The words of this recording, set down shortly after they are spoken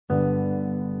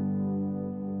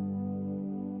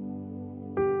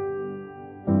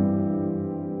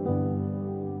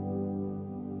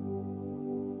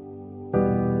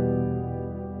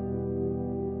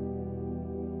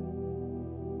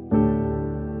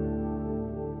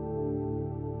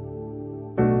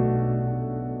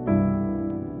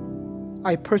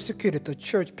I persecuted the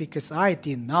church because I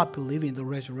did not believe in the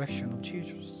resurrection of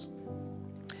Jesus.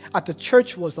 At the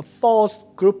church was a false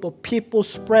group of people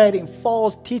spreading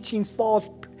false teachings, false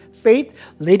faith,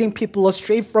 leading people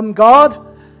astray from God.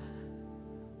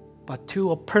 But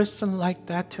to a person like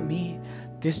that, to me,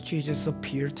 this Jesus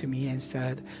appeared to me and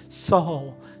said,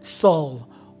 Saul, Saul,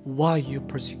 why are you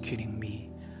persecuting me?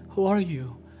 Who are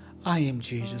you? I am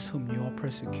Jesus whom you are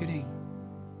persecuting.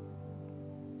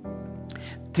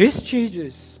 This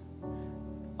Jesus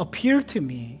appeared to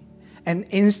me, and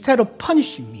instead of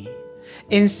punishing me,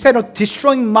 instead of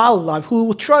destroying my life, who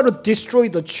will try to destroy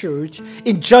the church,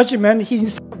 in judgment,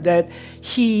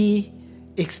 he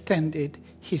extended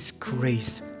his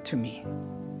grace to me.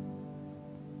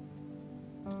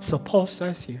 So Paul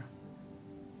says here,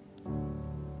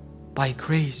 by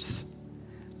grace,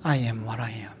 I am what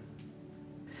I am.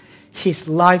 His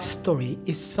life story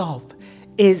itself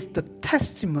is the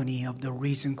testimony of the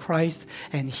risen Christ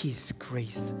and his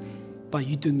grace. But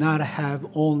you do not have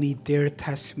only their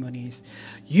testimonies.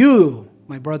 You,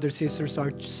 my brothers and sisters,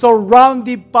 are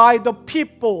surrounded by the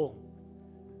people,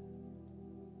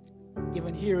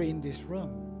 even here in this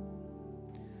room.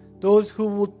 Those who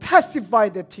will testify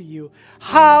that to you,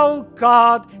 how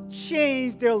God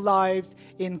changed their lives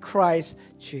in Christ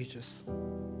Jesus.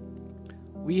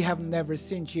 We have never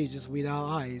seen Jesus with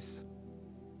our eyes.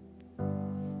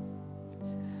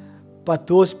 But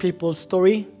those people's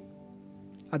story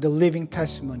are the living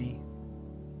testimony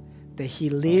that he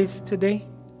lives today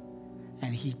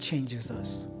and he changes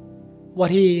us. What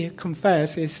he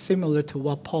confessed is similar to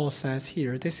what Paul says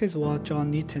here. This is what John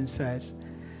Newton says.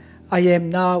 I am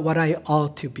not what I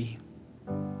ought to be.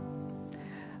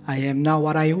 I am not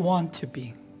what I want to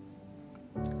be.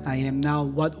 I am not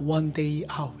what one day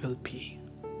I will be.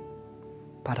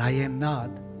 But I am not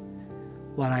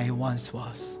what I once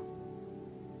was.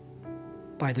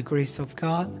 By the grace of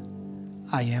God,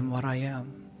 I am what I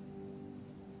am.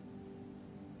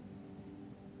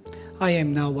 I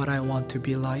am not what I want to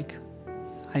be like.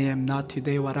 I am not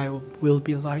today what I will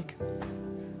be like.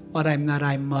 What I'm not,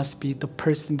 I must be. The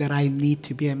person that I need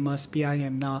to be and must be, I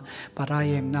am not. But I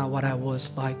am not what I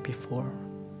was like before.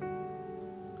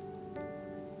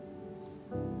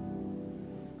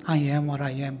 I am what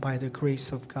I am by the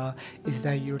grace of God. Is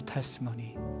that your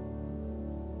testimony?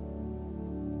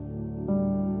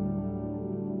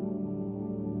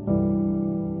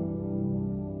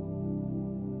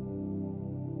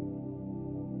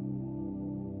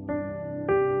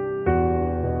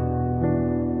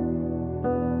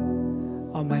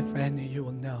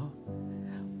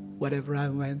 Whatever I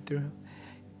went through,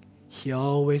 he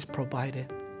always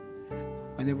provided.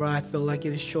 Whenever I feel like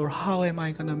it is sure, how am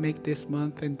I going to make this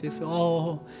month and this?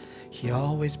 Oh, he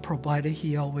always provided.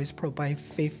 He always provided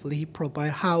faithfully. He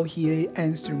provided how he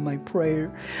answered my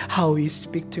prayer, how he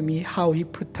speak to me, how he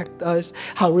protect us,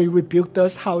 how he rebuked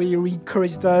us, how he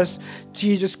encouraged us.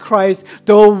 Jesus Christ,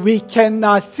 though we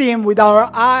cannot see him with our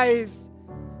eyes,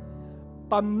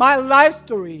 but my life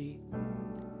story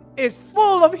is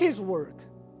full of his work.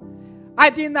 I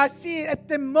did not see it at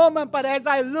the moment, but as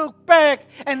I look back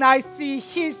and I see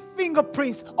his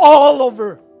fingerprints all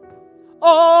over.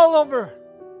 All over.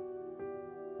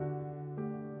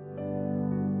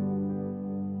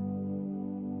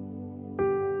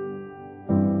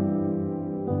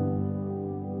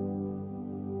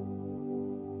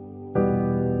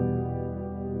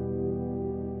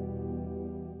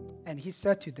 And he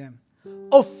said to them,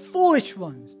 O foolish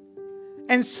ones,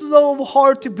 and slow of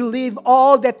heart to believe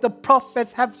all that the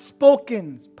prophets have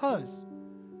spoken. Pause.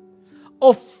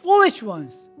 O foolish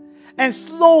ones, and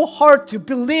slow heart to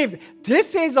believe.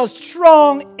 This is a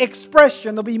strong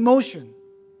expression of emotion.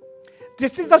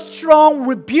 This is a strong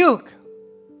rebuke.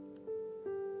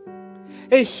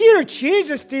 And here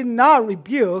Jesus did not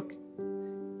rebuke,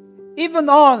 even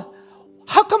on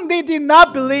how come they did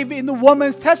not believe in the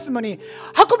woman's testimony?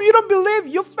 How come you don't believe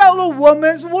your fellow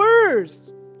woman's words?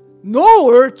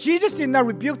 No, Jesus did not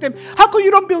rebuke them. How come you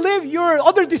don't believe your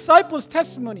other disciples'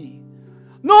 testimony?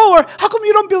 No, how come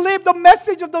you don't believe the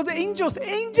message of the angels? The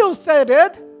angels said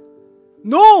it.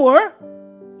 No,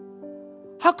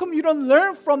 how come you don't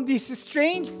learn from this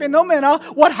strange phenomena?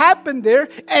 What happened there?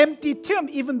 Empty tomb,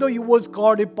 even though it was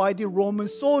guarded by the Roman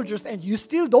soldiers, and you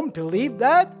still don't believe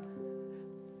that?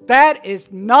 That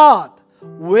is not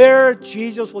where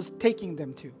Jesus was taking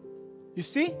them to. You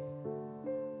see?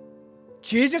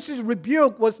 Jesus'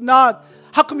 rebuke was not,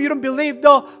 how come you don't believe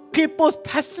the people's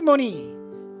testimony?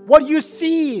 What you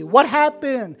see, what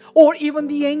happened, or even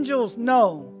the angels?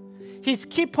 No. His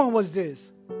key point was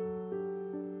this.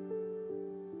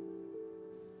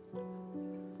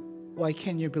 Why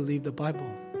can't you believe the Bible?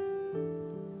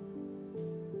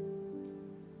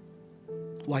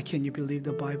 Why can't you believe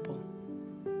the Bible?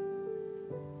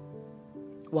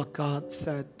 What God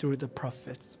said through the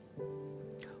prophets.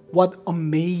 What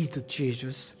amazed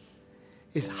Jesus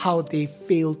is how they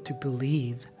failed to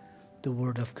believe the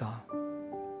Word of God.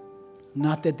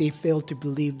 Not that they failed to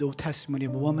believe the testimony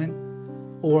of a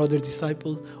woman or other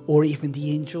disciples or even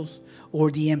the angels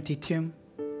or the empty tomb.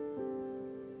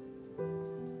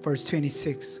 Verse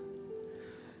 26.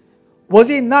 Was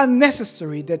it not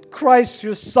necessary that Christ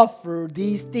should suffer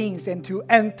these things and to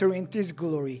enter into His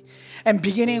glory? And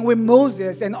beginning with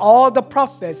Moses and all the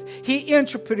prophets, He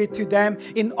interpreted to them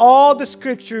in all the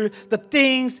scripture the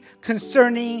things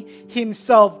concerning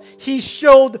Himself. He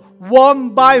showed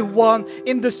one by one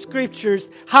in the scriptures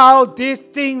how these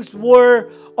things were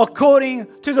according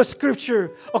to the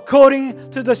scripture.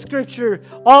 According to the scripture,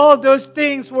 all those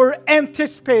things were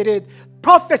anticipated,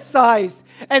 prophesied,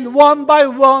 and one by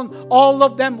one, all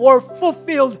of them were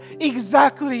fulfilled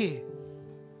exactly.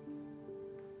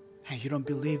 And you don't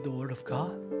believe the Word of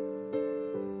God?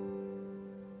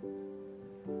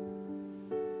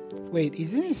 Wait,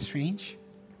 isn't it strange?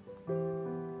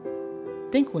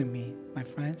 Think with me, my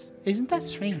friends. Isn't that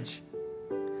strange?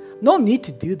 No need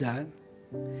to do that.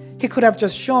 He could have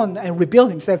just shown and revealed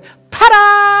Himself.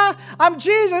 Ta-da! I'm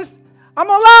Jesus. I'm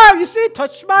alive. You see,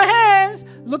 touch my hands.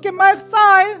 Look at my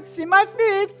side. See my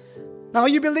feet. Now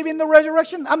you believe in the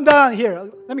resurrection? I'm done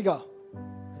here. Let me go.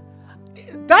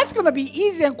 That's going to be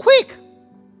easy and quick.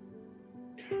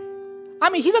 I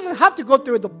mean, He doesn't have to go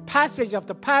through the passage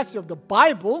after passage of the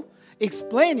Bible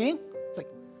explaining. It's like,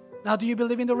 now do you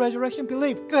believe in the resurrection?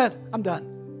 Believe. Good. I'm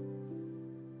done.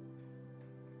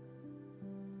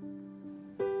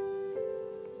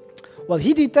 Well,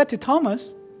 He did that to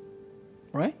Thomas,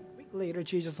 right? Later,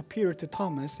 Jesus appeared to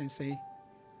Thomas and say,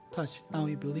 touch, now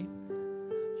you believe?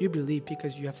 You believe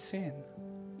because you have sinned.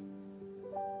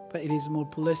 But it is more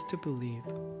blessed to believe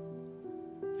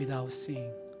without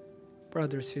seeing.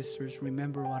 Brothers, sisters,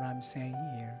 remember what I'm saying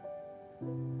here.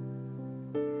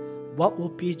 What will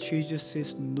be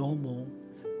Jesus' normal,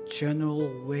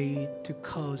 general way to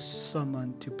cause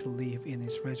someone to believe in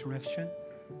His resurrection?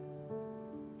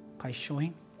 By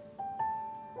showing?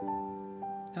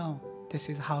 No. This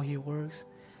is how He works.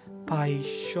 By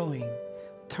showing,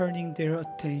 turning their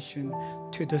attention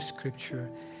to the scripture,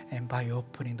 and by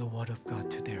opening the Word of God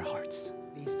to their hearts.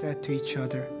 They said to each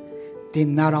other, did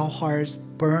not our hearts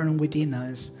burn within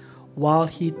us while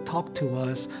He talked to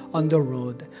us on the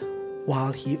road,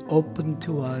 while He opened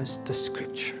to us the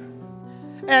scripture?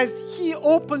 As He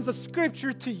opens the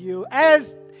scripture to you,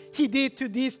 as He did to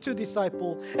these two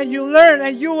disciples, and you learn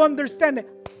and you understand it.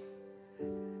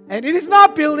 And it is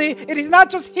not Billy, it is not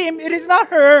just him, it is not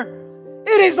her,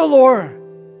 it is the Lord.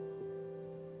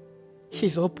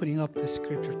 He's opening up the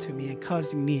scripture to me and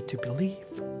causing me to believe.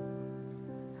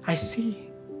 I see,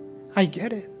 I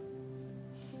get it.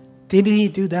 Didn't He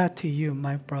do that to you,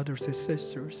 my brothers and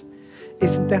sisters?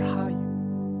 Isn't that how you